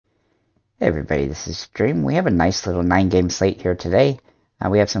Hey everybody, this is Dream. We have a nice little 9-game slate here today.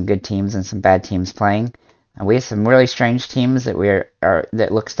 We have some good teams and some bad teams playing. We have some really strange teams that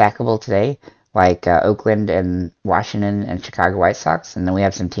that look stackable today, like Oakland and Washington and Chicago White Sox. And then we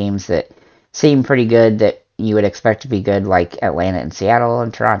have some teams that seem pretty good that you would expect to be good, like Atlanta and Seattle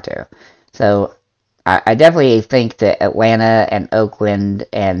and Toronto. So I definitely think that Atlanta and Oakland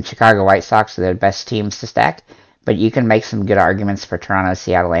and Chicago White Sox are the best teams to stack. But you can make some good arguments for Toronto,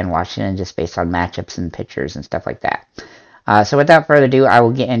 Seattle, and Washington just based on matchups and pitchers and stuff like that. So without further ado, I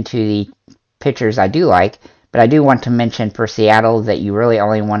will get into the pitchers I do like. But I do want to mention for Seattle that you really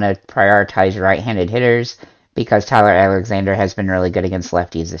only want to prioritize right-handed hitters because Tyler Alexander has been really good against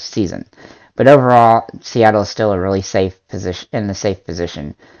lefties this season. But overall, Seattle is still a really safe position in the safe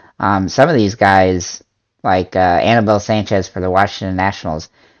position. Some of these guys, like Anibal Sanchez for the Washington Nationals,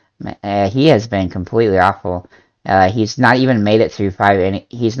 he has been completely awful. He's not even made it through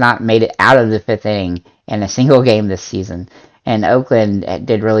he's not made it out of the fifth inning in a single game this season. And Oakland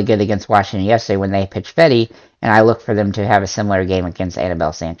did really good against Washington yesterday when they pitched Fetty, and I look for them to have a similar game against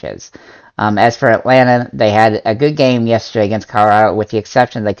Anibal Sanchez. As for Atlanta, they had a good game yesterday against Colorado, with the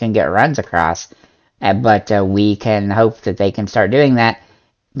exception they couldn't get runs across. But we can hope that they can start doing that.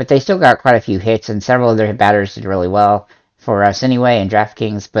 But they still got quite a few hits, and several of their batters did really well for us anyway in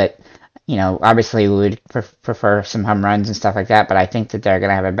DraftKings. But obviously we would prefer some home runs and stuff like that, but I think that they're going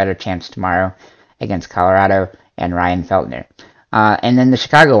to have a better chance tomorrow against Colorado and Ryan Feltner. And then the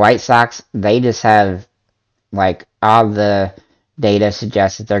Chicago White Sox, they just have, like, all the data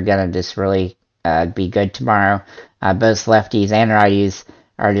suggests that they're going to just really be good tomorrow. Both lefties and righties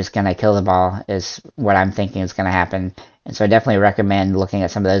are just going to kill the ball, is what I'm thinking is going to happen. And so I definitely recommend looking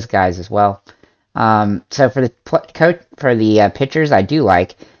at some of those guys as well. So for the pitchers, I do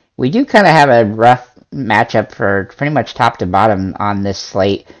like. We do kind of have a rough matchup for pretty much top to bottom on this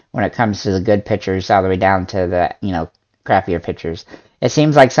slate when it comes to the good pitchers all the way down to the, crappier pitchers. It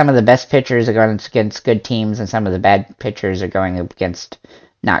seems like some of the best pitchers are going against good teams and some of the bad pitchers are going against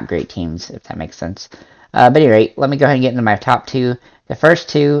not great teams, if that makes sense. But at any rate, let me go ahead and get into my top two. The first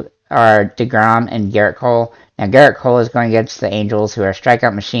two are DeGrom and Garrett Cole. Now, Garrett Cole is going against the Angels, who are a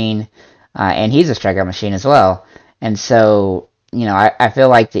strikeout machine, and he's a strikeout machine as well. And so I feel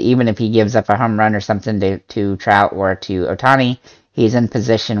like that even if he gives up a home run or something to Trout or to Ohtani, he's in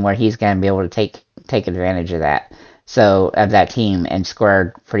position where he's going to be able to take advantage of that team and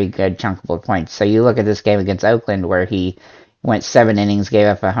score a pretty good chunk of points. So you look at this game against Oakland where he went 7 innings, gave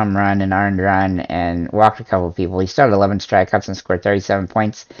up a home run, an earned run, and walked a couple of people. He started 11 strikeouts and scored 37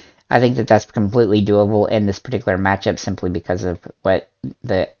 points. I think that that's completely doable in this particular matchup simply because of what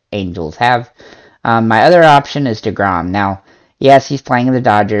the Angels have. My other option is DeGrom. Now, yes, he's playing in the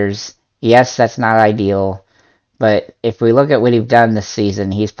Dodgers. Yes, that's not ideal. But if we look at what he's done this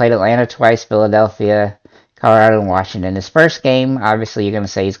season, he's played Atlanta twice, Philadelphia, Colorado, and Washington. His first game, obviously, you're going to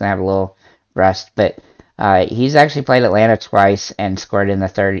say he's going to have a little rust, but he's actually played Atlanta twice and scored in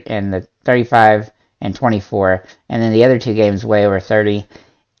the 35 and 24, and then the other two games way over 30.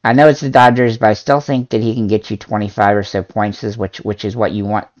 I know it's the Dodgers, but I still think that he can get you 25 or so points, which is what you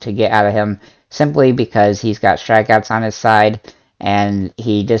want to get out of him, simply because he's got strikeouts on his side, and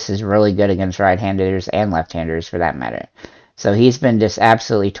he just is really good against right-handers and left-handers for that matter. So he's been just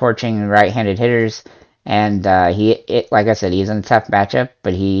absolutely torching right-handed hitters, and like I said, he's in a tough matchup,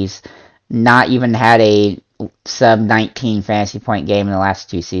 but he's not even had a sub-19 fantasy point game in the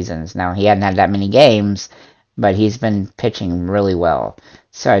last 2 seasons. Now, he hadn't had that many games, but he's been pitching really well.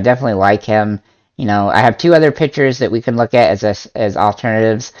 So I definitely like him. I have 2 other pitchers that we can look at as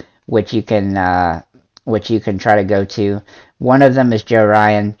alternatives, which you can try to go to. One of them is Joe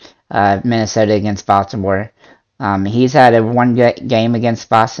Ryan, Minnesota against Baltimore. He's had a 1 game against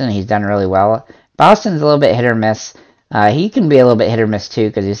Boston, and he's done really well. Boston's a little bit hit or miss. He can be a little bit hit or miss too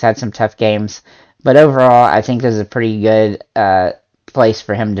because he's had some tough games. But overall, I think this is a pretty good place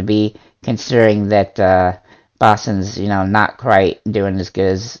for him to be, considering that Boston's not quite doing as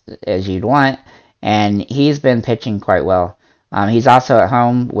good as you'd want, and he's been pitching quite well. He's also at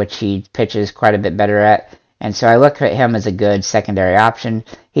home, which he pitches quite a bit better at, and so I look at him as a good secondary option.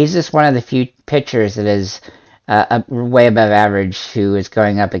 He's just one of the few pitchers that is way above average who is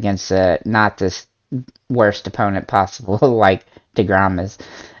going up against not this worst opponent possible like DeGrom is.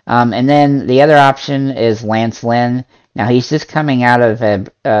 And then the other option is Lance Lynn. Now he's just coming out of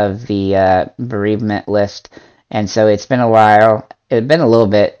the bereavement list, and so it's been a while. It's been a little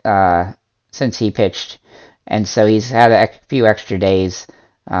bit since he pitched, and so he's had a few extra days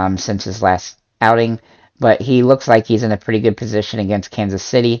since his last outing. But he looks like he's in a pretty good position against Kansas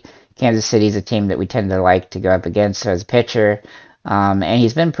City. Kansas City is a team that we tend to like to go up against. So as a pitcher, And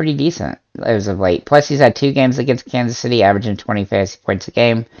he's been pretty decent as of late. Plus, he's had 2 games against Kansas City, averaging 20 fantasy points a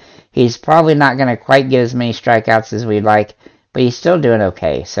game. He's probably not going to quite get as many strikeouts as we'd like, but he's still doing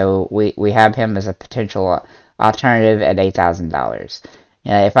okay. So we have him as a potential alternative at $8,000.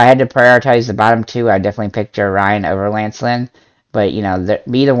 If I had to prioritize the bottom 2, I'd definitely pick Joe Ryan over Lance Lynn. But,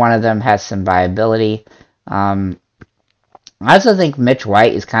 neither one of them has some viability. I also think Mitch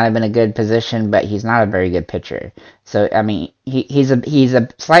White is kind of in a good position, but he's not a very good pitcher. So, I mean, he's a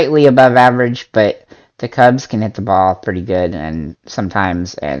slightly above average, but the Cubs can hit the ball pretty good and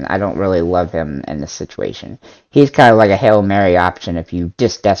sometimes, and I don't really love him in this situation. He's kind of like a Hail Mary option if you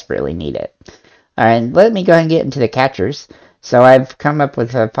just desperately need it. All right, let me go ahead and get into the catchers. So I've come up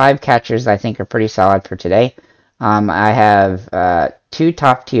with 5 catchers I think are pretty solid for today. I have 2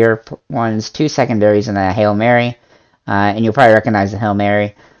 top-tier ones, 2 secondaries, and a Hail Mary. And you'll probably recognize the Hail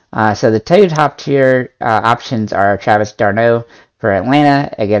Mary. So the 2 top-tier options are Travis d'Arnaud for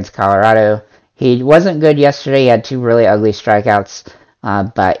Atlanta against Colorado. He wasn't good yesterday. He had 2 really ugly strikeouts.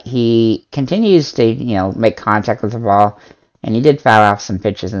 But he continues to, make contact with the ball. And he did foul off some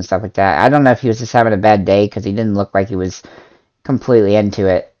pitches and stuff like that. I don't know if he was just having a bad day because he didn't look like he was completely into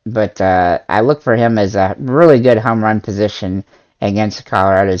it. But I look for him as a really good home run position against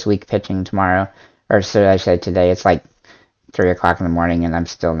Colorado's weak pitching tomorrow. Or so I say today. It's like 3 o'clock in the morning and I'm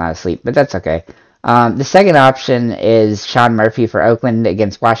still not asleep. But that's okay. The second option is Sean Murphy for Oakland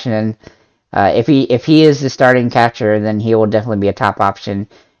against Washington. If he is the starting catcher, then he will definitely be a top option.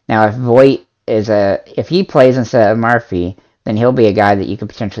 Now, if he plays instead of Murphy, then he'll be a guy that you could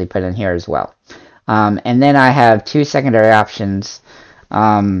potentially put in here as well. And then I have 2 secondary options.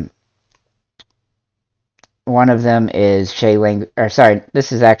 One of them is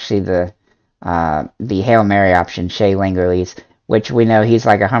this is actually the Hail Mary option, Shea Langerlis, which we know he's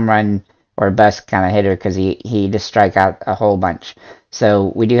like a home run or bust kind of hitter because he just strike out a whole bunch.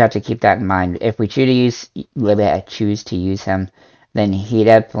 So we do have to keep that in mind. If we choose to use him, then he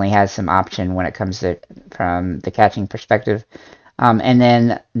definitely has some option when it comes to from the catching perspective. And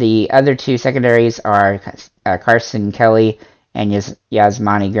then the other 2 secondaries are Carson Kelly and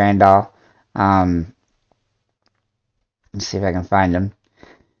Yasmani Grandal. Let's see if I can find him.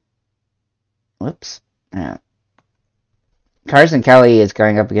 Whoops. Yeah. Carson Kelly is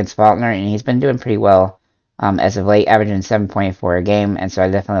going up against Faulkner, and he's been doing pretty well as of late, averaging 7.4 a game, and so I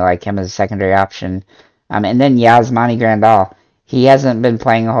definitely like him as a secondary option. And then Yasmani Grandal. He hasn't been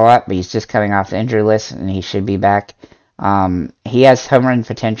playing a whole lot, but he's just coming off the injury list, and he should be back. He has home run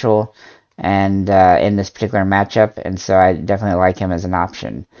potential and in this particular matchup, and so I definitely like him as an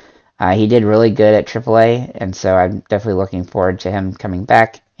option. He did really good at AAA, and so I'm definitely looking forward to him coming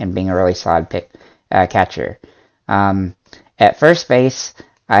back and being a really solid catcher. At first base,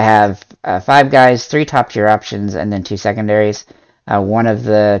 I have 5 guys, 3 top-tier options, and then 2 secondaries. 2 of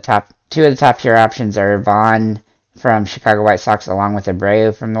the top-tier options are Vaughn from Chicago White Sox, along with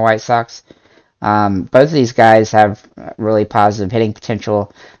Abreu from the White Sox. Both of these guys have really positive hitting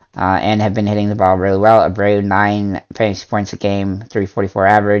potential and have been hitting the ball really well. Abreu, 9 fantasy points a game, 344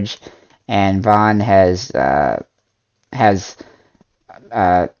 average, and Vaughn has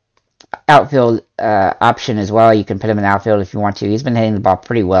outfield option as well. You can put him in outfield if you want to. He's been hitting the ball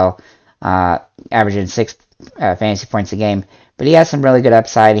pretty well, averaging 6 fantasy points a game. But he has some really good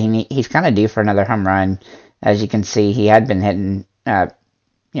upside. He's kind of due for another home run. As you can see, he had been hitting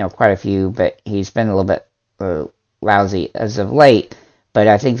quite a few, but he's been a little bit lousy as of late. But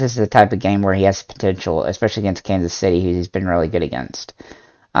I think this is the type of game where he has potential, especially against Kansas City, who he's been really good against.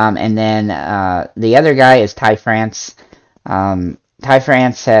 And then the other guy is Ty France. Ty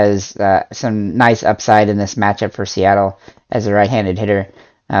France has some nice upside in this matchup for Seattle as a right-handed hitter.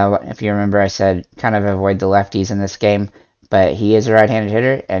 If you remember, I said kind of avoid the lefties in this game, but he is a right-handed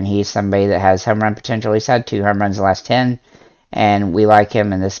hitter, and he's somebody that has home run potential. He's had 2 home runs in the last 10, and we like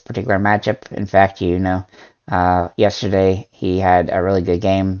him in this particular matchup. In fact, yesterday he had a really good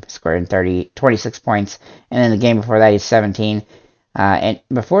game, scoring 26 points, and then the game before that he's 17. And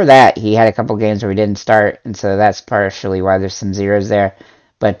before that, he had a couple games where he didn't start, and so that's partially why there's some zeros there.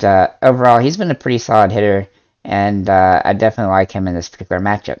 But overall, he's been a pretty solid hitter, and I definitely like him in this particular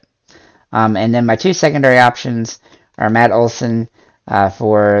matchup. And then my 2 secondary options are Matt Olson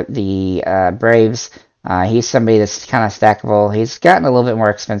for the Braves. He's somebody that's kind of stackable. He's gotten a little bit more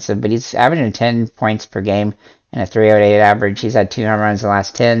expensive, but he's averaging 10 points per game and a 308 average. He's had 2 home runs in the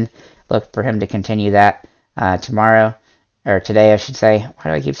last 10. Look for him to continue that tomorrow. Or today, I should say. Why do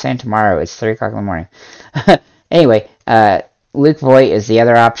I keep saying tomorrow? It's 3 o'clock in the morning. Anyway, Luke Voigt is the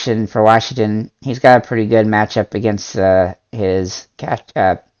other option for Washington. He's got a pretty good matchup against his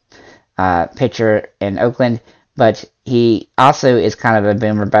pitcher in Oakland, but he also is kind of a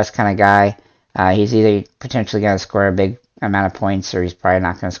boomer bust kind of guy. He's either potentially going to score a big amount of points or he's probably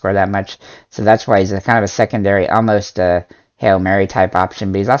not going to score that much. So that's why he's a kind of a secondary, almost a Hail Mary type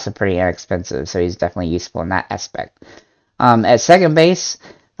option, but he's also pretty inexpensive, so he's definitely useful in that aspect. At second base,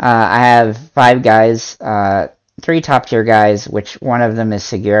 I have 5 guys, 3 top tier guys, which one of them is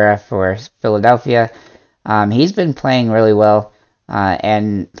Segura for Philadelphia. He's been playing really well.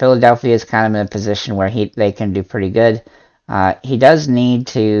 And Philadelphia is kind of in a position where they can do pretty good. He does need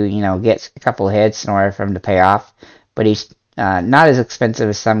to, get a couple hits in order for him to pay off, but he's not as expensive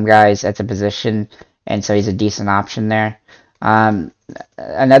as some guys at the position, and so he's a decent option there.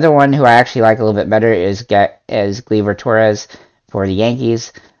 Another one who I actually like a little bit better is Gleyber Torres for the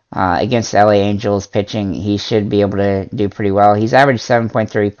Yankees. Against the LA Angels pitching, he should be able to do pretty well. He's averaged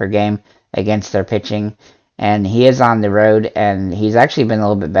 7.3 per game against their pitching. And he is on the road, and he's actually been a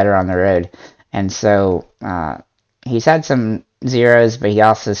little bit better on the road. And so he's had some zeros, but he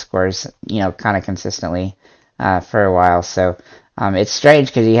also scores, kind of consistently for a while. So it's strange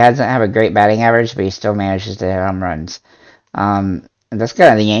because he doesn't have a great batting average, but he still manages to hit home runs. That's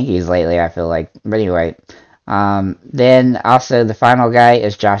kind of the Yankees lately, I feel like. But anyway, then also the final guy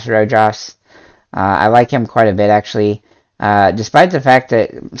is Josh Rojas. I like him quite a bit, actually. Despite the fact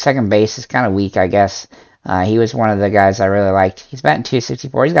that second base is kind of weak, I guess. He was one of the guys I really liked. He's batting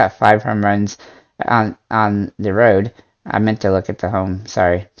 .264. He's got 5 home runs on the road. I meant to look at the home.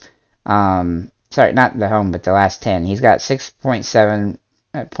 Sorry. Sorry, not the home, but the last 10. He's got 6.7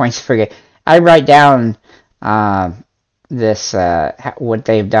 points per game. I write down what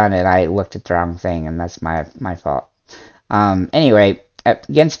they've done, and I looked at the wrong thing, and that's my fault. Anyway,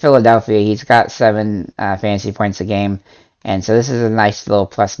 against Philadelphia, he's got 7 fantasy points a game. And so this is a nice little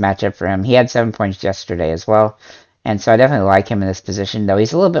plus matchup for him. He had 7 points yesterday as well. And so I definitely like him in this position, though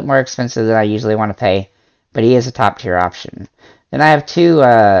he's a little bit more expensive than I usually want to pay. But he is a top tier option. Then I have 2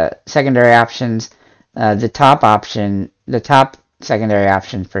 secondary options. The top secondary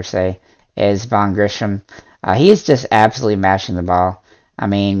option per se, is Vaughn Grisham. He's just absolutely mashing the ball. I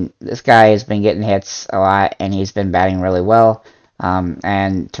mean, this guy has been getting hits a lot, and he's been batting really well.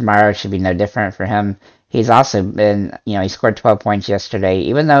 And tomorrow should be no different for him. He's also been, he scored 12 points yesterday.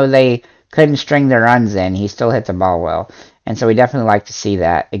 Even though they couldn't string their runs in, he still hit the ball well. And so we definitely like to see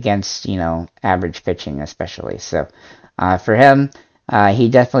that against, average pitching especially. So for him, he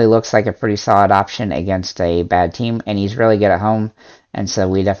definitely looks like a pretty solid option against a bad team. And he's really good at home. And so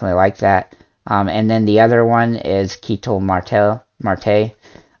we definitely like that. And then the other one is Ketel Marte.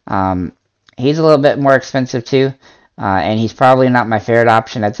 He's a little bit more expensive too. And he's probably not my favorite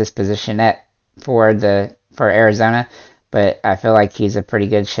option at this position for Arizona, but I feel like he's a pretty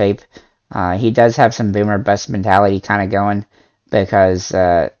good shape. He does have some boomer bust mentality kind of going because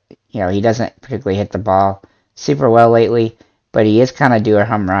he doesn't particularly hit the ball super well lately, but he is kind of due a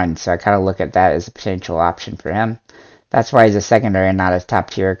home run, so I kind of look at that as a potential option for him. That's why he's a secondary and not a top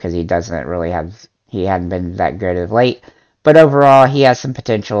tier, because he hadn't been that good of late. But overall, he has some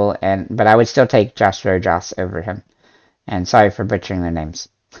potential, but I would still take Josh Rojas over him. And sorry for butchering the names.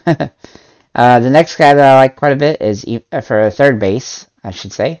 The next guy that I like quite a bit is, for third base, I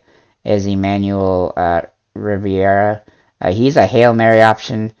should say, is Emmanuel Rivera. He's a Hail Mary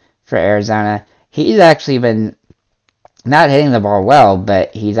option for Arizona. He's actually been not hitting the ball well,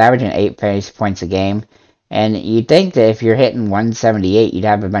 but he's averaging 8 fantasy points a game. And you'd think that if you're hitting 178, you'd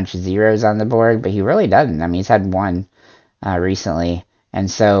have a bunch of zeros on the board, but he really doesn't. I mean, he's had 1 recently. And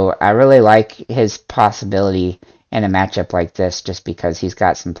so I really like his possibility in a matchup like this, just because he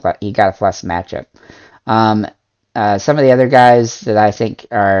got a plus matchup. Some of the other guys that I think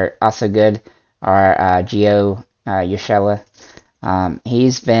are also good are Gio Urshela.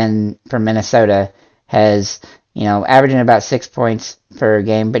 He's been from Minnesota, has averaging about 6 points per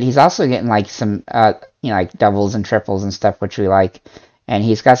game, but he's also getting like some like doubles and triples and stuff, which we like, and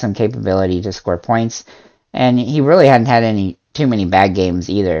he's got some capability to score points, and he really hadn't had too many bad games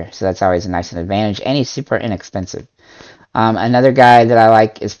either, so that's always a nice advantage, and he's super inexpensive. Another guy that I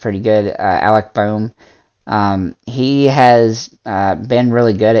like is pretty good, Alec Bohm. He has been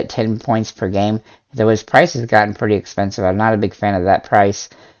really good at 10 points per game, though his price has gotten pretty expensive. I'm not a big fan of that price,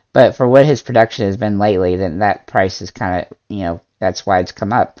 but for what his production has been lately, then that price is kind of, that's why it's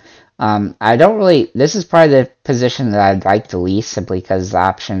come up. This is probably the position that I'd like the least, simply because the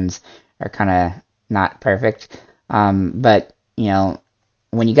options are kind of not perfect. But,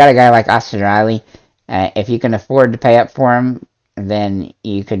 when you got a guy like Austin Riley, if you can afford to pay up for him, then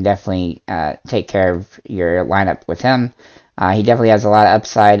you can definitely take care of your lineup with him. He definitely has a lot of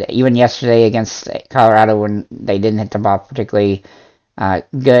upside. Even yesterday against Colorado, when they didn't hit the ball particularly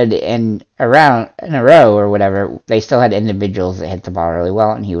good in a row or whatever, they still had individuals that hit the ball really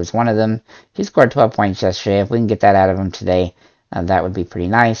well, and he was one of them. He scored 12 points yesterday. If we can get that out of him today, that would be pretty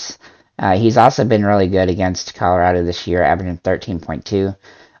nice. He's also been really good against Colorado this year, averaging 13.2.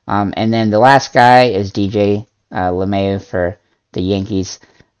 And then the last guy is DJ LeMahieu for the Yankees.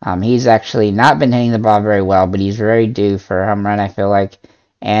 He's actually not been hitting the ball very well, but he's very due for a home run, I feel like.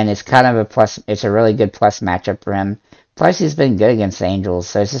 And it's kind of a plus. It's a really good plus matchup for him. Plus, he's been good against the Angels,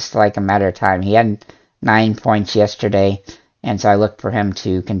 so it's just like a matter of time. He had 9 points yesterday, and so I look for him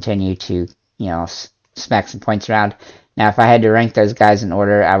to continue to, smack some points around. Now, if I had to rank those guys in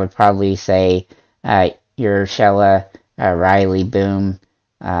order, I would probably say Urshela, Riley, Boom,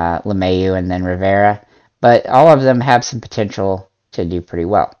 LeMahieu, and then Rivera. But all of them have some potential to do pretty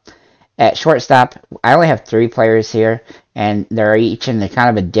well. At shortstop, I only have 3 players here, and they're each in the kind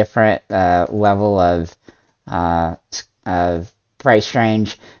of a different level of price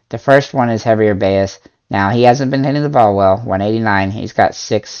range. The first one is Javier Baez. Now, he hasn't been hitting the ball well, 189. He's got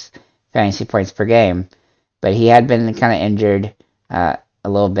 6 fantasy points per game, but he had been kind of injured a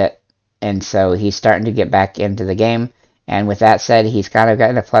little bit, and so he's starting to get back into the game. And with that said, he's kind of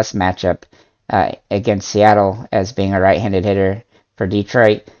gotten a plus matchup against Seattle as being a right-handed hitter for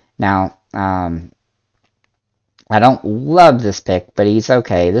Detroit. Now, I don't love this pick, but he's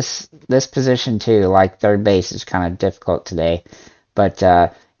okay. This position too, like third base, is kind of difficult today,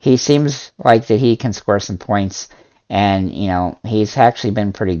 but he seems like that he can score some points, and he's actually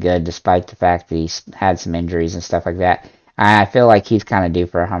been pretty good despite the fact that he's had some injuries and stuff like that. I feel like he's kind of due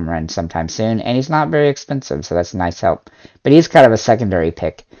for a home run sometime soon, and he's not very expensive, so that's a nice help. But he's kind of a secondary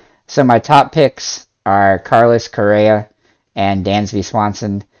pick. So my top picks are Carlos Correa and Dansby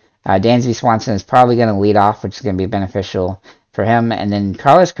Swanson. Dansby Swanson is probably going to lead off, which is going to be beneficial for him. And then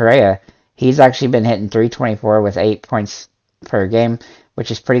Carlos Correa, he's actually been hitting 324 with 8 points per game,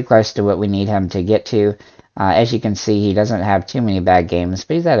 which is pretty close to what we need him to get to. As you can see, he doesn't have too many bad games,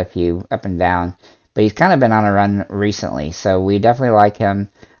 but he's had a few up and down. But he's kind of been on a run recently, so we definitely like him.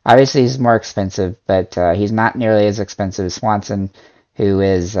 Obviously, he's more expensive, but he's not nearly as expensive as Swanson, who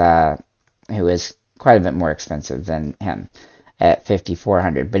is quite a bit more expensive than him at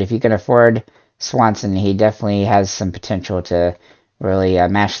 $5,400. But if you can afford Swanson, he definitely has some potential to really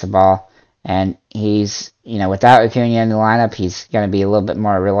mash the ball. And he's, without Acuna in the lineup, he's going to be a little bit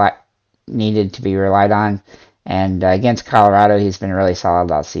more needed to be relied on. And against Colorado, he's been really solid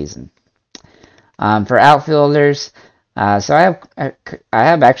all season. For outfielders, so I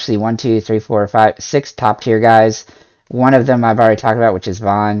have actually 1, 2, 3, 4, 5, 6 top tier guys. One of them I've already talked about, which is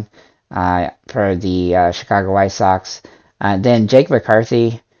Vaughn for the Chicago White Sox. Then Jake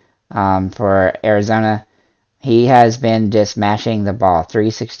McCarthy for Arizona. He has been just mashing the ball.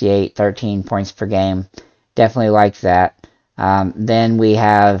 368, 13 points per game. Definitely like that. Then we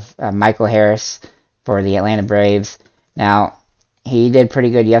have Michael Harris for the Atlanta Braves. Now, he did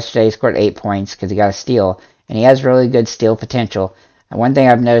pretty good yesterday. He scored 8 points because he got a steal. And he has really good steal potential. And one thing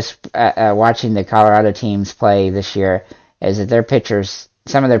I've noticed watching the Colorado teams play this year is that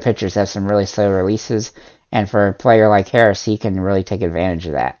some of their pitchers have some really slow releases. And for a player like Harris, he can really take advantage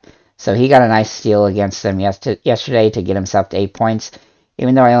of that. So he got a nice steal against them yesterday to get himself to 8 points.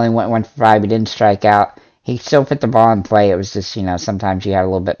 Even though I only went 1 for 5, he didn't strike out. He still fit the ball in play. It was just, sometimes you had a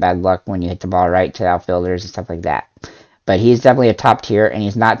little bit bad luck when you hit the ball right to outfielders and stuff like that. But he's definitely a top tier, and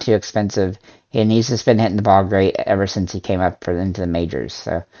he's not too expensive. And he's just been hitting the ball great ever since he came up into the majors.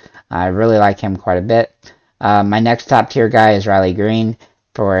 So I really like him quite a bit. My next top tier guy is Riley Green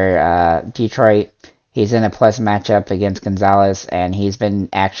for Detroit. He's in a plus matchup against Gonzalez, and he's been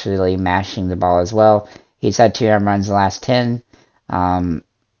actually mashing the ball as well. He's had 2 home runs in the last 10, and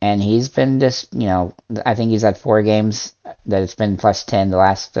he's been just, I think he's had 4 games that it's been plus 10 the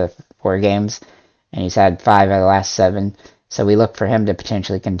last 4 games, and he's had 5 out of the last 7. So we look for him to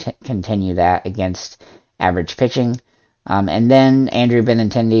potentially continue that against average pitching. And then Andrew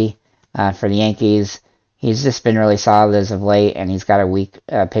Benintendi for the Yankees. He's just been really solid as of late, and he's got a weak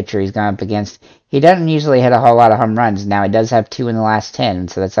pitcher he's gone up against. He doesn't usually hit a whole lot of home runs. Now, he does have 2 in the last 10,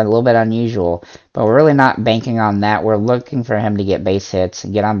 so that's a little bit unusual. But we're really not banking on that. We're looking for him to get base hits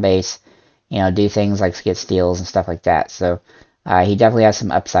and get on base, do things like get steals and stuff like that. So he definitely has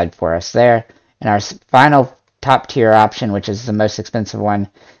some upside for us there. And our final top tier option, which is the most expensive one,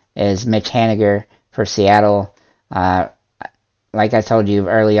 is Mitch Haniger for Seattle. Like I told you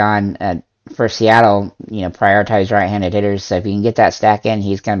early on, for Seattle, prioritize right-handed hitters. So if you can get that stack in,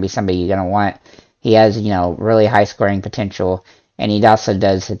 he's going to be somebody you're going to want. He has, really high scoring potential, and he also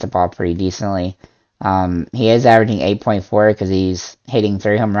does hit the ball pretty decently. He is averaging 8.4 because he's hitting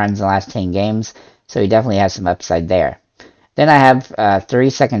 3 home runs in the last 10 games, so he definitely has some upside there. Then I have 3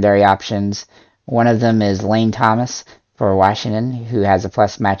 secondary options. One of them is Lane Thomas for Washington, who has a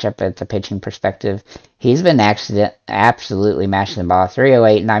plus matchup at the pitching perspective. He's been absolutely mashing the ball.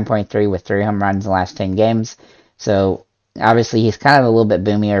 308, 9.3 with 3 home runs in the last 10 games. So obviously he's kind of a little bit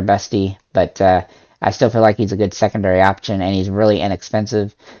boomy or busty, but I still feel like he's a good secondary option, and he's really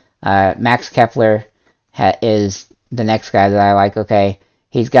inexpensive. Max Kepler is the next guy that I like. Okay,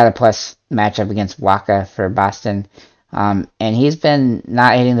 he's got a plus matchup against Waka for Boston. And he's been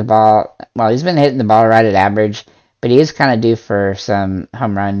not hitting the ball. Well, he's been hitting the ball right at average, but he is kind of due for some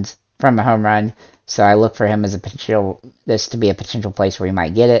home runs from a home run. So I look for him as this to be a potential place where he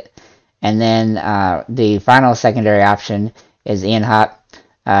might get it. And then the final secondary option is Ian Happ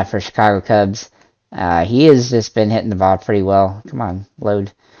for Chicago Cubs. He has just been hitting the ball pretty well. Come on,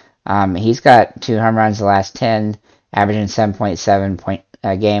 load. He's got 2 home runs the last 10, averaging 7.7 point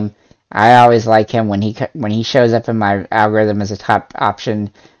a game. I always like him when he shows up in my algorithm as a top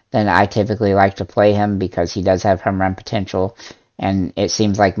option. Then I typically like to play him because he does have home run potential, and it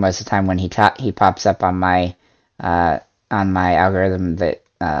seems like most of the time when he pops up on my algorithm that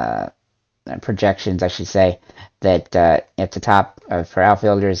projections, I should say, that at the top for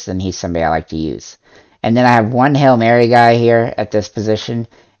outfielders, then he's somebody I like to use. And then I have one Hail Mary guy here at this position,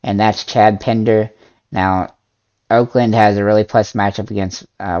 and that's Chad Pender. Now, Oakland has a really plus matchup against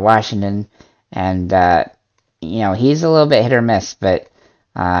Washington, and he's a little bit hit or miss, but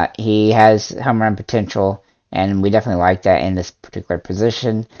he has home run potential, and we definitely like that in this particular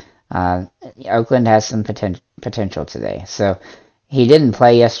position. Oakland has some potential today, so he didn't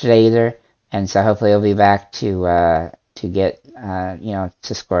play yesterday either, and so hopefully he'll be back to get to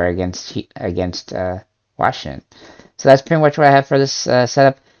score against Washington. So that's pretty much what I have for this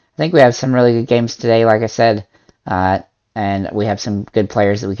setup. I think we have some really good games today, like I said. And we have some good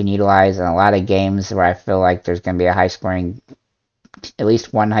players that we can utilize in a lot of games where I feel like there's going to be at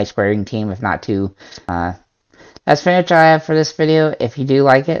least one high-scoring team, if not 2. That's pretty much all I have for this video. If you do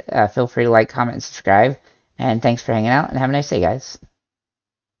like it, feel free to like, comment, and subscribe. And thanks for hanging out, and have a nice day, guys.